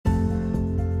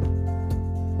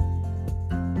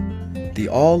The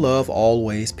All Love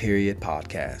Always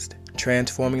podcast,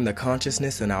 transforming the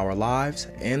consciousness in our lives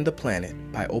and the planet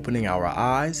by opening our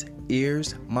eyes,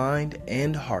 ears, mind,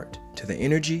 and heart to the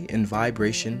energy and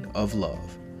vibration of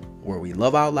love, where we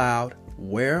love out loud,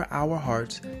 wear our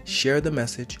hearts, share the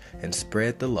message, and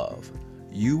spread the love.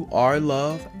 You are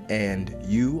love, and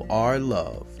you are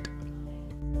loved.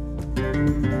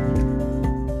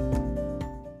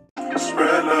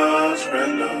 Spread love,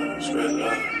 spread love, spread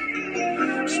love.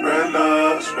 Spread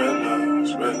love, spread love,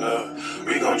 spread love.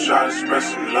 We gon' try to spread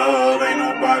some love, ain't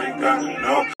nobody got to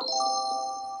know.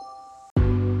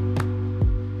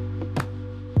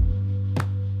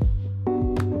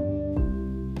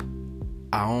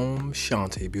 Aum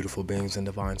Shanti, beautiful beings and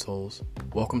divine souls.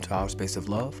 Welcome to our space of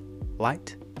love,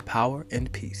 light, power,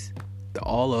 and peace. The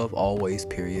All Love Always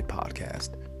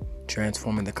podcast,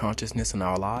 transforming the consciousness in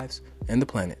our lives and the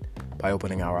planet by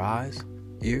opening our eyes,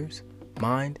 ears,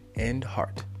 mind, and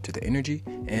heart to the energy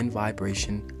and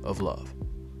vibration of love,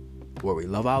 where we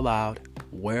love out loud,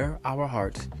 wear our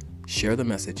hearts, share the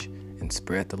message, and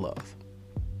spread the love.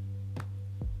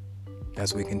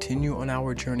 As we continue on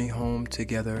our journey home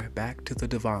together back to the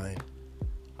divine,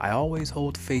 I always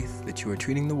hold faith that you are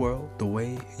treating the world the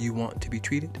way you want to be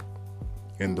treated,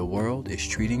 and the world is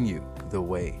treating you the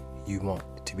way you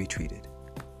want to be treated,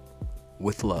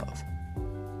 with love.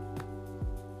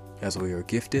 As we are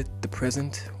gifted the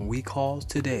present we call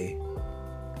today,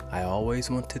 I always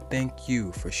want to thank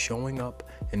you for showing up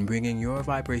and bringing your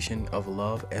vibration of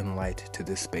love and light to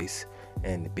this space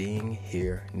and being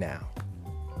here now.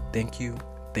 Thank you,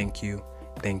 thank you,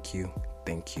 thank you,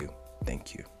 thank you,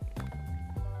 thank you.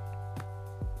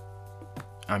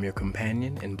 I'm your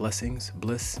companion in blessings,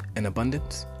 bliss, and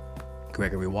abundance,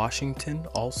 Gregory Washington,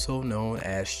 also known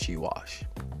as Chi-Wash.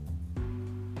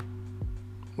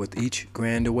 With each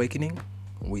grand awakening,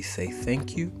 we say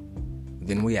thank you,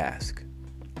 then we ask,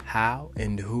 how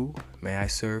and who may I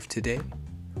serve today?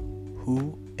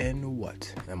 Who and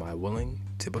what am I willing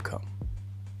to become?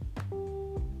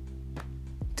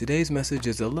 Today's message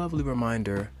is a lovely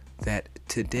reminder that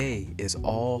today is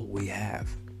all we have,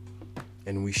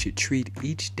 and we should treat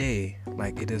each day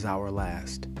like it is our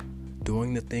last,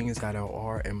 doing the things that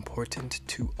are important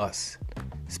to us,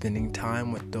 spending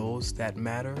time with those that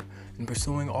matter, and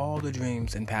pursuing all the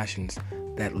dreams and passions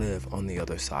that live on the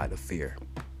other side of fear.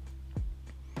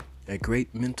 A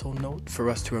great mental note for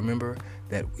us to remember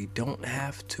that we don't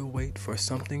have to wait for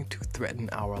something to threaten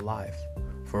our life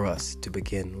for us to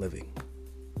begin living.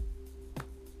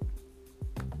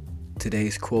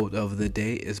 Today's quote of the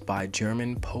day is by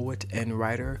German poet and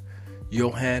writer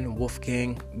Johann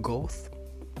Wolfgang Goethe,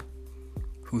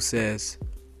 who says,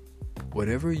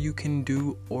 "Whatever you can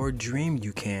do or dream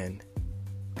you can,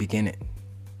 begin it.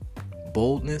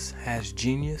 Boldness has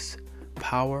genius,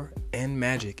 power, and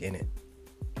magic in it.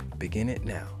 Begin it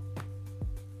now."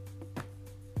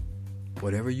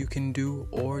 Whatever you can do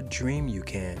or dream you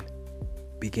can,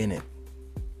 begin it.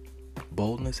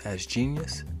 Boldness has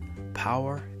genius,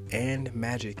 power, and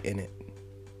magic in it.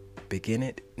 Begin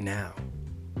it now.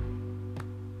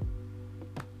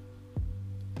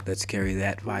 Let's carry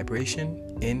that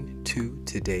vibration into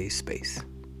today's space.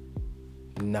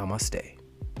 Namaste.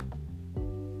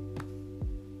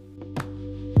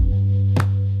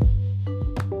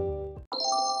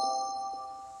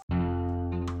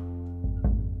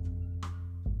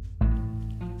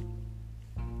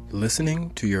 Listening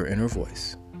to your inner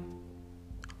voice.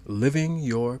 Living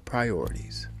your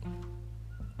priorities.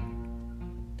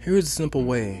 Here is a simple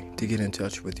way to get in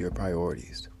touch with your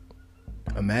priorities.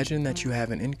 Imagine that you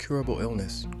have an incurable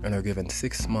illness and are given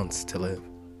 6 months to live.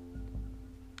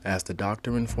 As the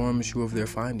doctor informs you of their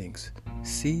findings,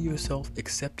 see yourself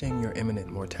accepting your imminent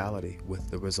mortality with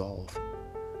the resolve,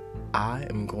 I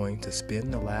am going to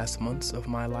spend the last months of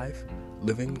my life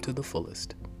living to the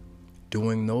fullest,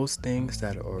 doing those things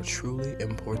that are truly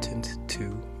important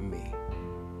to me.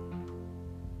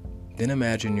 Then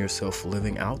imagine yourself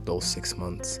living out those 6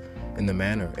 months in the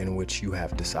manner in which you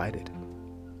have decided.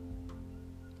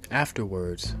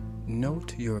 Afterwards,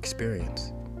 note your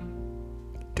experience.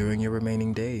 During your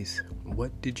remaining days,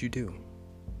 what did you do?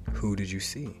 Who did you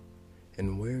see?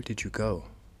 And where did you go?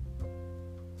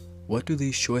 What do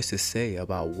these choices say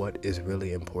about what is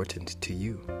really important to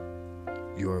you,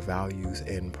 your values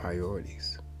and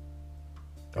priorities?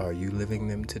 Are you living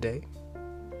them today?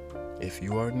 If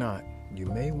you are not, you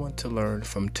may want to learn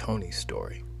from Tony's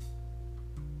story.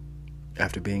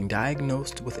 After being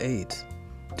diagnosed with AIDS,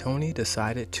 Tony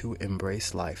decided to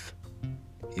embrace life.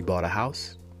 He bought a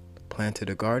house, planted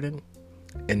a garden,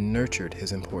 and nurtured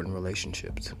his important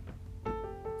relationships.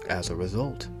 As a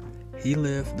result, He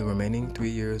lived the remaining 3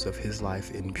 years of his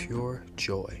life in pure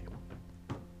joy.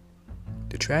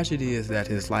 The tragedy is that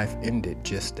his life ended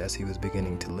just as he was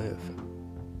beginning to live.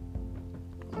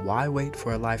 Why wait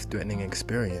for a life-threatening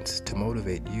experience to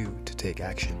motivate you to take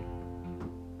action?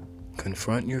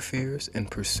 Confront your fears and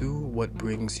pursue what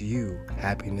brings you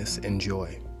happiness and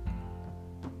joy.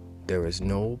 There is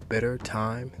no better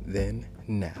time than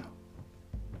now.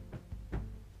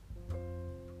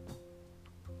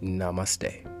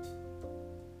 Namaste.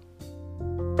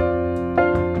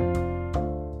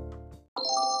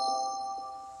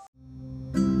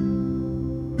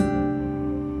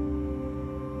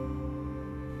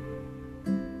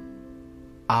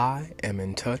 I am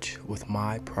in touch with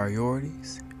my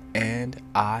priorities and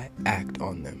I act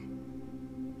on them.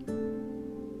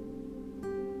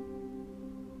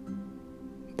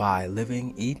 By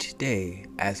living each day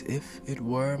as if it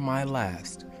were my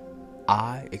last,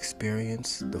 I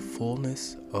experience the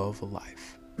fullness of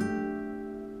life.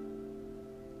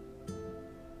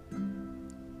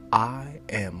 I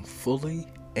am fully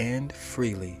and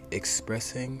freely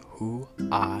expressing who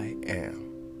I am.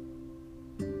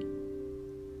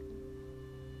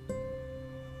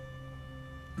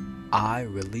 I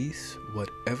release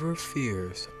whatever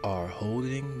fears are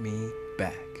holding me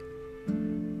back.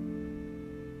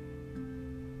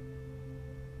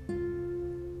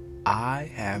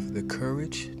 I have the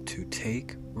courage to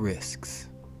take risks.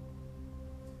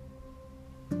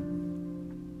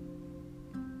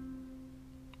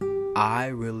 I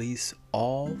release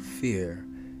all fear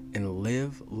and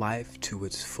live life to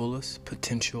its fullest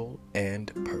potential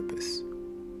and purpose.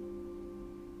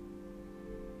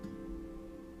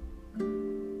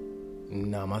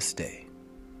 Namaste.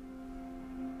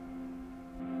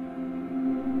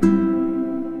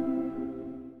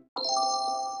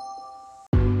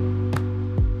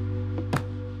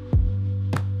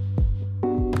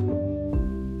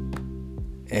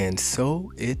 And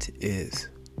so it is.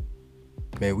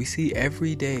 May we see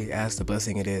every day as the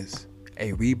blessing it is,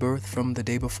 a rebirth from the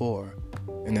day before,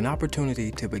 and an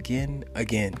opportunity to begin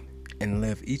again and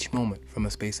live each moment from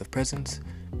a space of presence,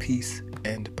 peace,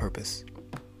 and purpose.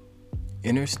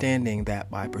 Understanding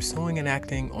that by pursuing and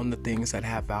acting on the things that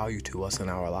have value to us in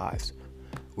our lives,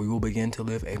 we will begin to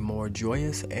live a more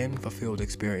joyous and fulfilled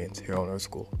experience here on Earth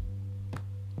School.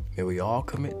 May we all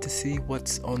commit to see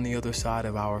what's on the other side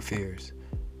of our fears.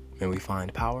 May we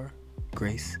find power,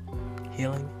 grace,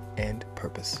 healing, and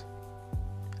purpose.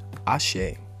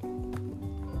 Ashe.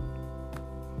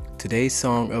 Today's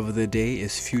song of the day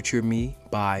is Future Me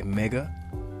by Mega.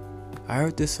 I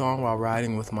heard this song while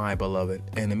riding with my beloved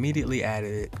and immediately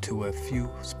added it to a few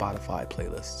Spotify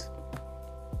playlists.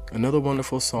 Another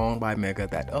wonderful song by Mega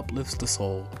that uplifts the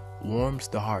soul, warms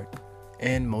the heart,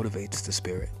 and motivates the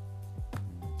spirit.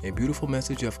 A beautiful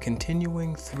message of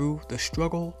continuing through the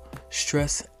struggle,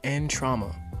 stress, and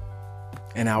trauma,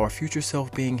 and our future self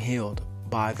being healed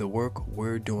by the work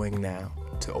we're doing now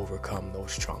to overcome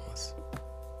those traumas.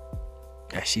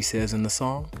 As she says in the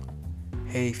song,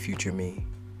 "Hey future me,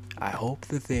 I hope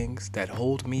the things that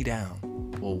hold me down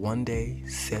will one day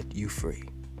set you free."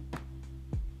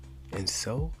 And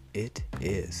so it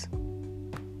is.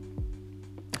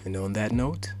 And on that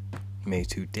note, may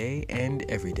today and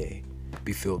every day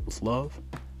be filled with love,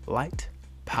 light,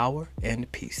 power,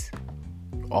 and peace.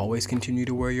 Always continue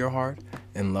to wear your heart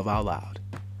and love out loud.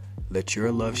 Let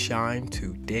your love shine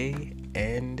today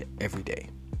and every day.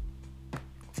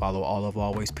 Follow All of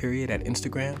Always Period at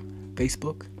Instagram,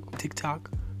 Facebook, TikTok,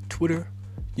 Twitter,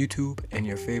 YouTube, and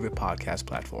your favorite podcast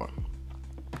platform.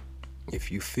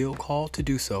 If you feel called to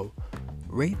do so,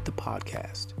 rate the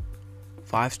podcast.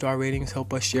 5-star ratings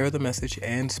help us share the message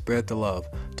and spread the love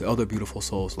to other beautiful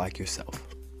souls like yourself.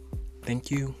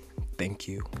 Thank you, thank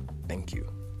you, thank you.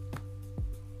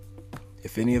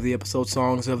 If any of the episode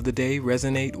songs of the day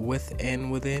resonate with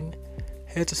and within,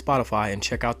 head to Spotify and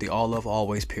check out the All of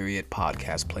Always Period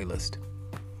podcast playlist.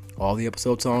 All the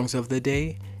episode songs of the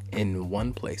day in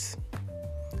one place.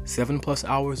 7+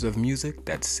 hours of music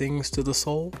that sings to the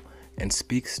soul and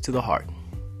speaks to the heart.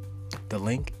 The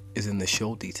link is in the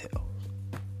show details.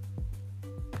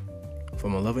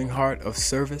 From a loving heart of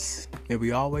service, may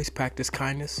we always practice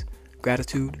kindness,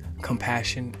 gratitude,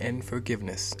 compassion, and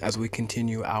forgiveness as we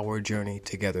continue our journey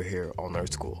together here on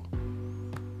Earth School.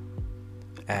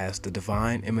 As the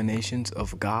divine emanations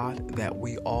of God that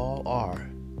we all are,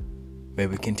 may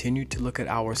we continue to look at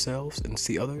ourselves and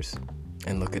see others,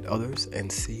 and look at others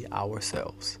and see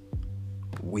ourselves.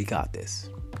 We got this.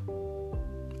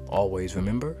 Always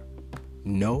remember,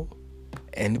 know,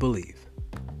 and believe.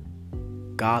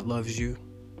 God loves you.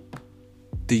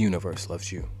 The universe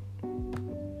loves you.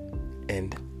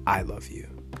 And I love you.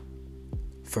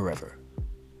 forever.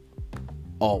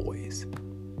 Always.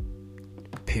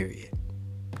 Period.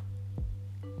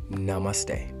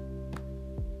 Namaste.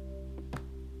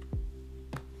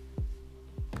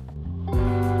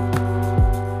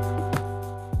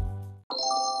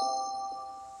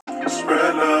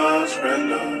 Spread love, spread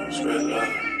love, spread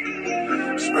love.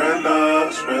 Spread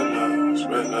love, spread love,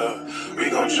 spread love. We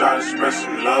gon' try to spread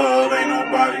some love, ain't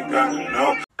nobody got to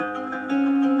know.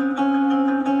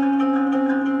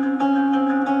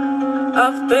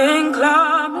 I've been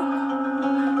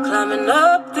climbing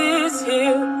up this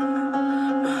hill.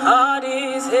 My heart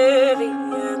is heavy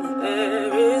and the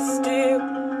air is still.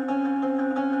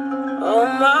 All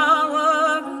my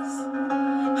worries,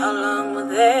 how long will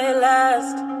they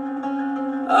last?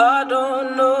 I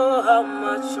don't know how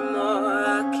much more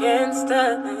I can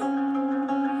stand.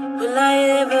 Will I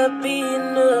ever be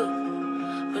enough?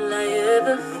 Will I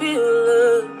ever feel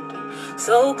loved?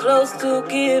 So close to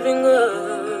giving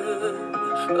up.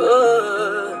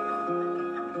 Oh.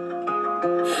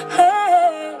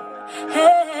 Hey,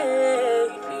 hey,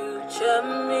 future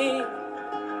me.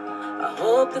 I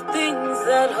hope the things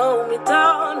that hold me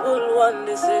down will one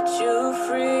day set you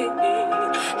free.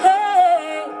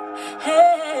 Hey,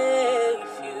 hey,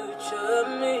 future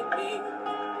me.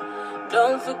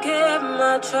 Don't forget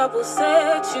my trouble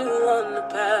set you on the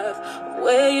path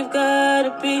where you've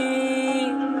gotta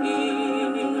be.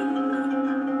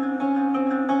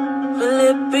 Will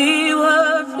it be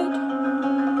worth it?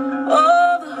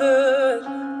 All the hurt,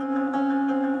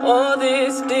 all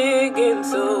this digging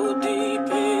so deep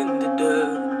in the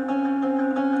dirt.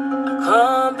 I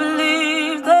can't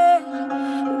believe that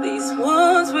these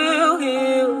wounds will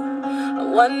heal.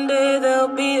 One day there'll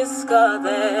be a scar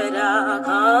that I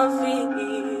can't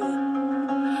feel.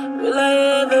 Will I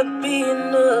ever be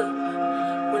enough?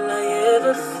 Will I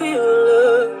ever feel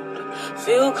loved?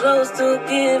 Feel close to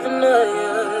giving up.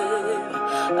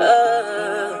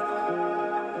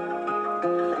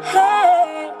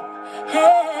 Hey,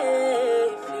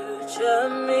 hey, future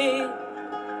me.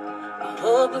 I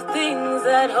hope the things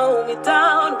that hold me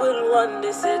down will one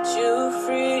day set you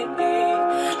free.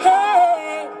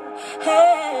 Hey,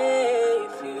 hey,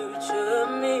 future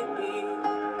me.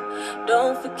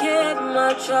 Don't forget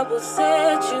my trouble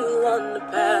set you on the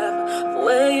path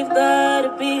where you've gotta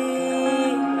be.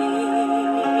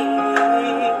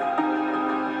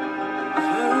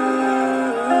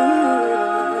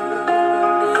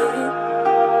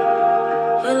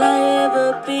 Will I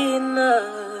ever be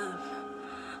enough?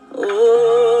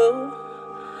 Oh,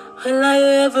 will I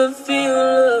ever feel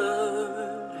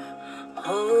loved?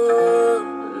 Oh,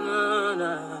 no,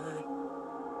 no.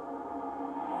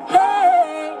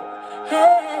 Hey,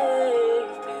 hey,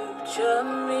 future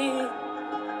me.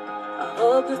 I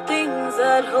hope the things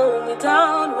that hold me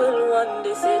down will one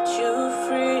day set you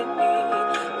free.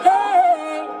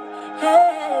 Hey,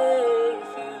 hey,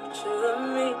 future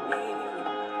me.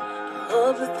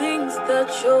 All the things that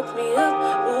choke me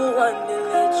up will one day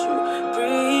let you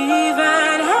breathe.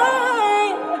 And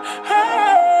hey,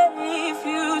 hey,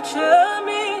 future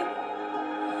me.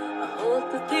 I hope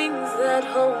the things that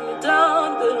hold me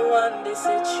down will one day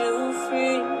set you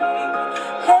free.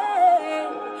 Hey,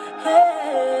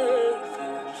 hey,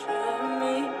 future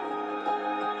me.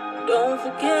 Don't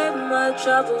forget my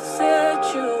trouble set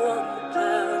you on the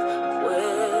path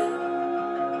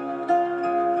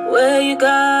where you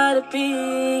gotta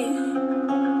be,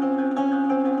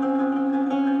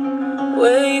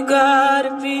 where you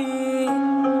gotta be.